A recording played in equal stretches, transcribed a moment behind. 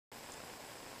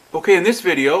Okay, in this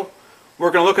video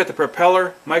we're going to look at the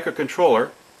Propeller microcontroller,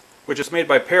 which is made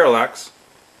by Parallax,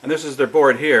 and this is their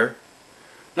board here.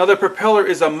 Now the Propeller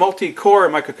is a multi-core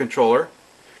microcontroller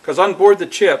because on board the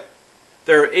chip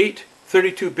there are 8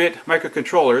 32-bit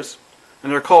microcontrollers,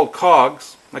 and they're called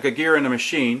cogs, like a gear in a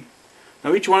machine.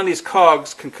 Now each one of these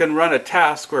cogs can run a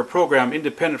task or a program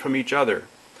independent from each other.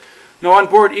 Now on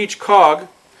board each cog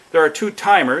there are 2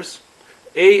 timers,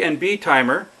 A and B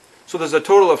timer, so there's a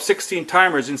total of 16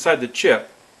 timers inside the chip.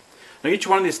 Now each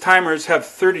one of these timers have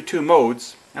 32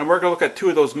 modes, and we're going to look at 2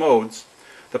 of those modes,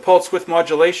 the pulse width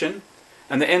modulation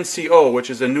and the NCO, which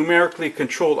is a numerically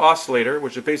controlled oscillator,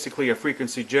 which is basically a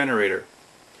frequency generator.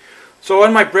 So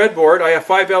on my breadboard I have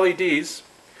 5 LEDs,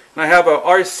 and I have a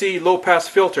RC low-pass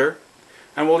filter,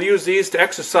 and we'll use these to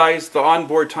exercise the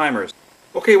onboard timers.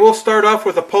 Okay, we'll start off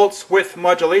with a pulse width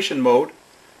modulation mode.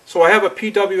 So I have a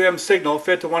PWM signal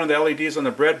fed to one of the LEDs on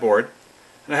the breadboard,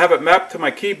 and I have it mapped to my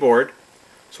keyboard.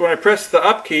 So when I press the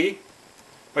up key,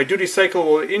 my duty cycle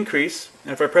will increase,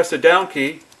 and if I press the down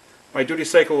key, my duty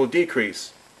cycle will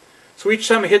decrease. So each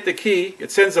time I hit the key,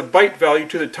 it sends a byte value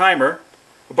to the timer,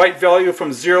 a byte value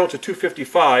from 0 to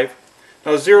 255.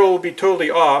 Now 0 will be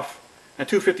totally off, and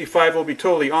 255 will be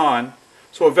totally on.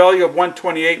 So a value of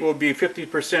 128 will be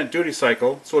 50% duty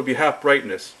cycle, so it will be half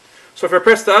brightness. So if I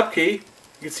press the up key,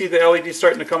 you can see the LED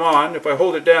starting to come on. If I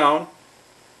hold it down,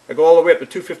 I go all the way up to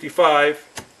 255,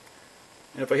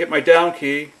 and if I hit my down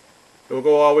key, it will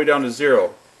go all the way down to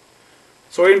 0.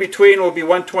 So in between will be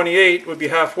 128, would be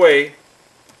halfway.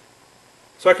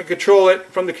 So I can control it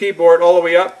from the keyboard all the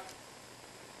way up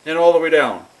and all the way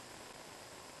down.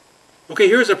 Okay,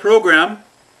 here's a program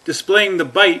displaying the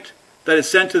byte that is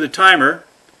sent to the timer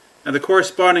and the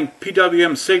corresponding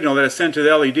PWM signal that is sent to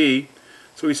the LED.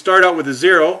 So we start out with a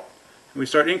 0, and we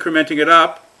start incrementing it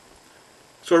up.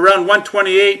 So around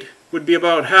 128 would be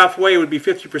about halfway, would be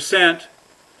 50%,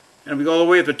 and we go all the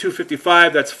way up to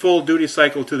 255, that's full duty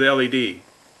cycle to the LED.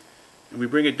 And we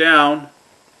bring it down,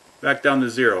 back down to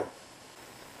 0.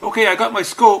 Okay, I got my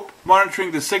scope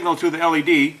monitoring the signal to the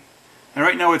LED, and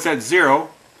right now it's at 0.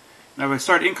 Now if I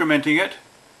start incrementing it,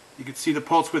 you can see the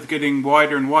pulse width getting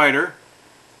wider and wider.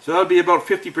 So that'll be about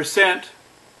 50%,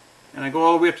 and I go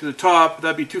all the way up to the top,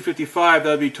 that'd be 255,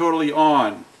 that'd be totally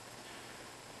on.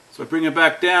 So I bring it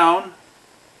back down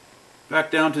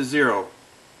to 0.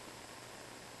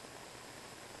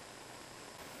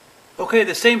 Okay,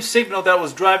 the same signal that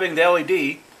was driving the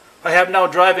LED, I have now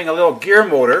driving a little gear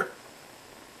motor.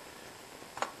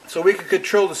 So we can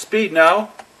control the speed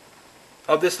now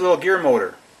of this little gear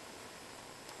motor.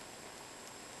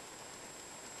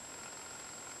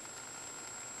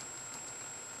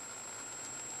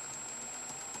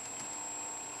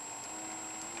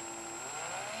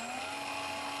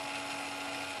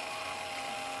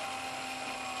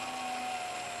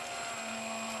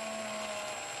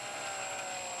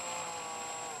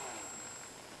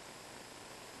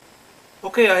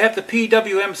 Okay, I have the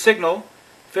PWM signal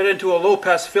fed into a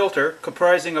low-pass filter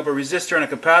comprising of a resistor and a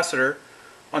capacitor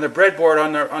on the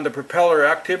breadboard on the propeller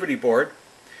activity board.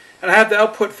 And I have the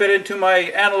output fed into my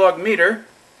analog meter.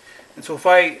 And so if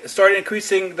I start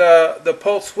increasing the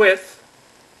pulse width,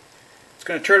 it's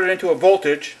going to turn it into a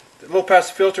voltage. The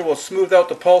low-pass filter will smooth out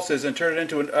the pulses and turn it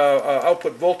into an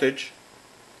output voltage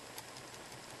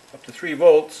up to 3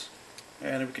 volts.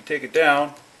 And we can take it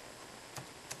down.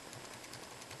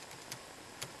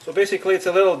 So basically it's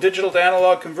a little digital to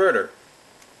analog converter.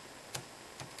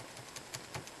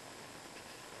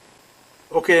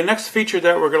 Okay, the next feature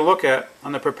that we're going to look at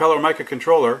on the Propeller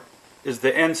microcontroller is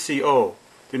the NCO,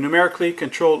 the numerically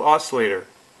controlled oscillator.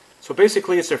 So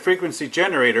basically it's a frequency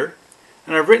generator,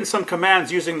 and I've written some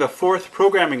commands using the Forth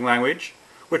programming language,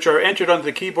 which are entered onto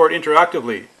the keyboard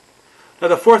interactively. Now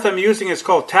the Forth I'm using is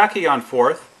called Tachyon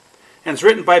Forth, and it's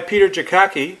written by Peter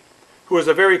Jakacki, who is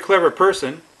a very clever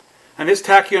person. And his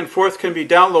Tachyon Forth can be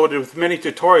downloaded with many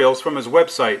tutorials from his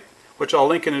website, which I'll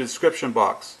link in the description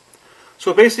box.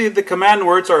 So basically the command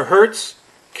words are hertz,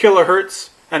 kilohertz,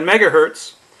 and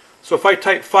megahertz. So if I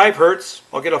type 5 hertz,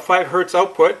 I'll get a 5 hertz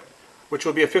output, which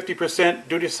will be a 50%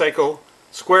 duty cycle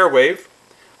square wave.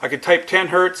 I could type 10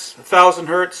 hertz, 1000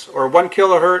 hertz, or 1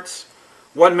 kilohertz,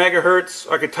 1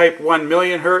 megahertz. I could type 1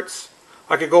 million hertz.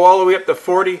 I could go all the way up to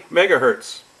 40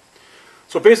 megahertz.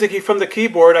 So basically from the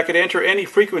keyboard I could enter any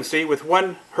frequency with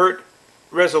 1 hertz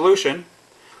resolution.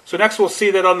 So next we'll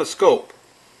see that on the scope.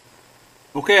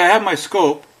 Okay, I have my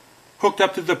scope hooked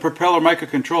up to the Propeller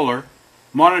microcontroller,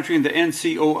 monitoring the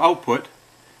NCO output,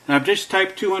 and I've just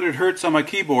typed 200 hertz on my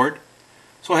keyboard.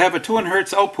 So I have a 200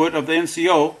 hertz output of the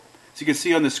NCO, as you can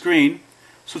see on the screen.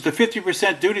 So it's a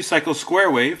 50% duty cycle square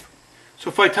wave. So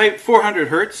if I type 400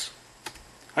 hertz,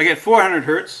 I get 400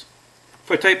 Hertz.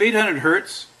 If I type 800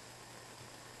 Hertz,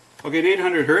 I'll get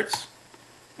 800 Hertz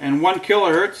and 1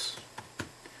 kilohertz.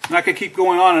 And I could keep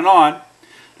going on and on.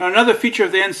 Now another feature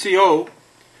of the NCO,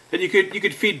 that you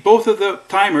could feed both of the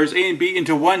timers, A and B,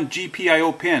 into one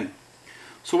GPIO pin.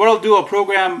 So what I'll do, I'll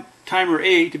program timer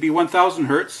A to be 1000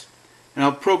 Hertz, and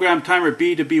I'll program timer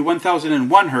B to be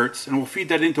 1001 Hertz, and we'll feed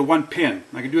that into one pin.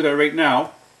 I can do that right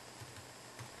now.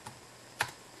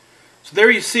 So there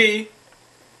you see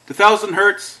the 1000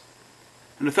 Hertz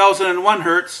and the 1001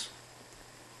 Hertz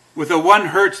with a 1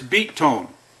 Hertz beat tone.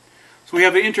 So we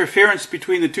have an interference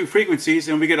between the two frequencies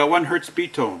and we get a 1 Hertz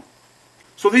beat tone.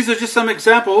 So these are just some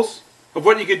examples of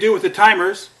what you can do with the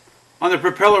timers on the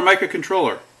Propeller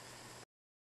microcontroller.